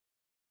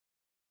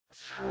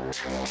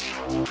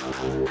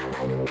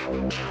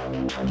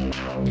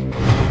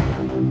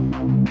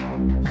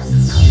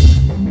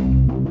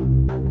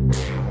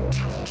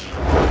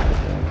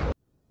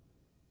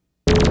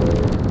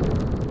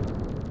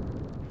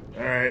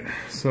Alright,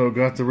 so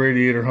got the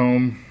radiator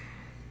home.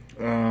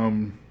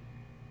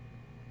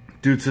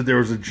 Dude said there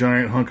was a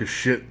giant hunk of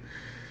shit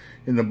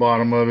in the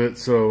bottom of it,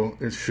 so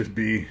it should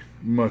be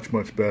much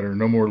better.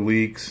 No more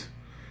leaks.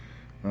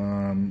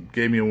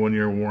 Gave me a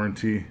 1-year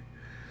warranty.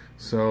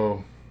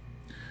 So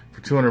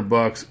for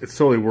 $200, it's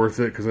totally worth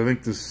it, because I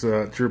think this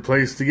to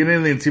get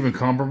anything that's even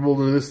comparable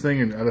to this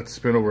thing, and I'd have to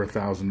spend over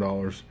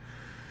 $1,000.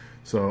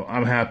 So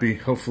I'm happy.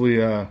 Hopefully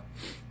it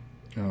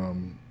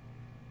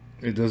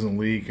doesn't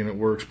leak and it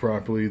works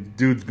properly. The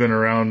dude's been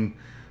around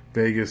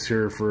Vegas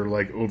here for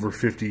like over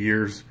 50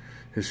 years.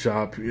 His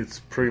shop, it's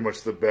pretty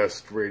much the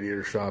best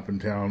radiator shop in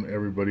town.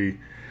 Everybody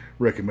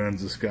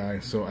recommends this guy,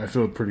 so I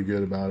feel pretty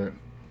good about it.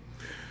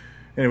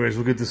 Anyways,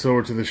 we'll get this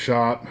over to the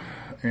shop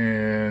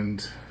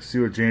and see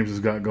what James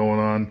has got going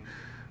on.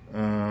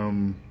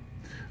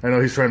 I know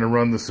he's trying to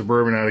run the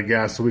Suburban out of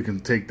gas so we can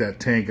take that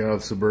tank out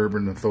of the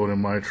Suburban and throw it in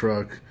my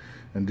truck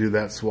and do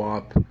that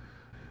swap.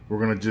 We're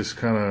going to just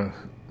kind of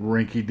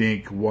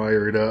rinky-dink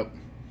wire it up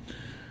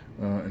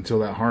until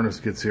that harness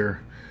gets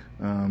here.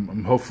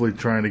 I'm hopefully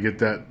trying to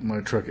get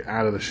my truck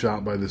out of the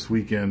shop by this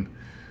weekend.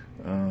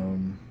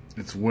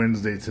 It's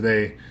Wednesday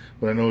today,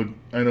 but I know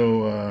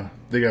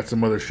they got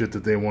some other shit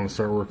that they want to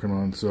start working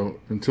on. So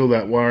until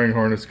that wiring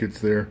harness gets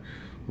there,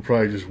 we'll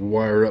probably just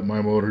wire up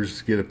my motor just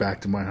to get it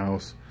back to my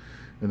house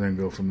and then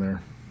go from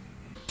there.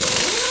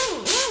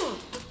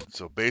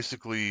 So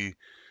basically,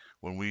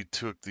 when we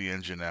took the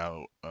engine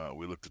out,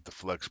 we looked at the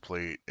flex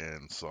plate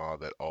and saw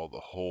that all the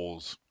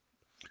holes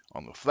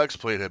on the flex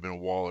plate had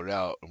been wallered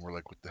out, and we're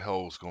like, what the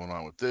hell is going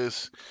on with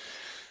this?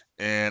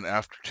 And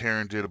after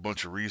Taryn did a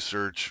bunch of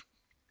research,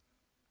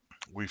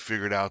 we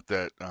figured out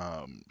that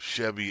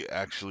Chevy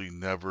actually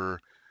never,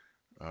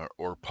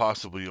 or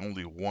possibly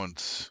only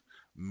once,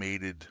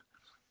 mated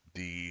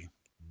the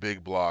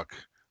big block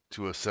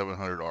to a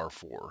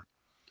 700R4.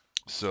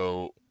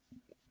 So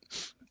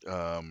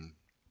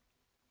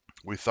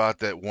we thought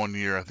that 1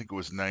 year, I think it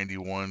was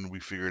 91, we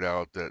figured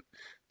out that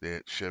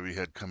Chevy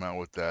had come out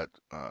with that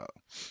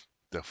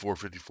the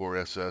 454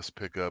 SS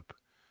pickup,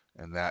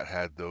 and that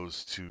had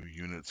those two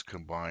units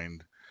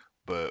combined,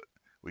 but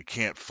we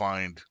can't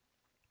find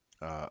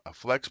a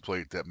flex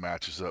plate that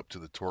matches up to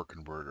the torque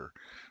converter.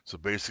 So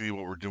basically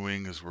what we're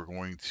doing is we're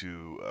going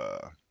to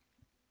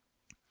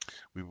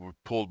we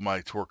pulled my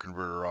torque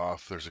converter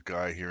off. There's a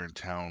guy here in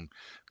town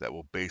that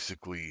will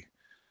basically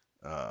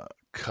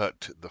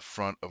cut the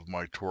front of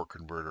my torque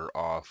converter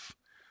off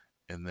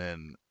and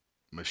then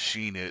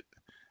machine it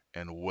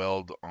and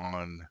weld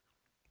on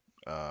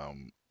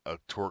a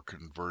torque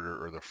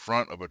converter, or the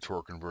front of a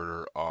torque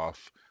converter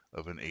off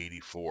of an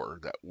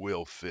 84 that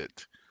will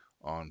fit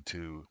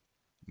onto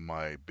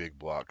my big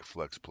block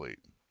flex plate.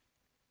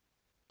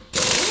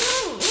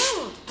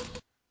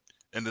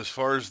 And as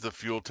far as the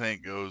fuel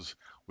tank goes,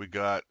 we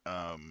got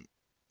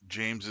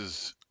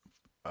James's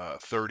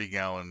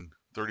 31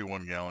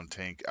 gallon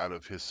tank out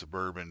of his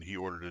Suburban. He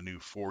ordered a new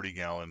 40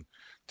 gallon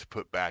to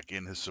put back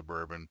in his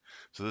Suburban.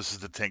 So this is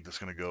the tank that's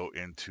going to go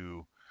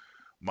into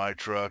my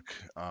truck.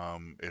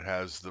 It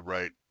has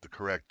the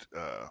correct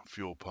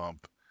fuel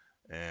pump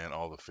and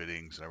all the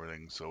fittings and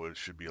everything, so it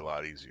should be a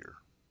lot easier.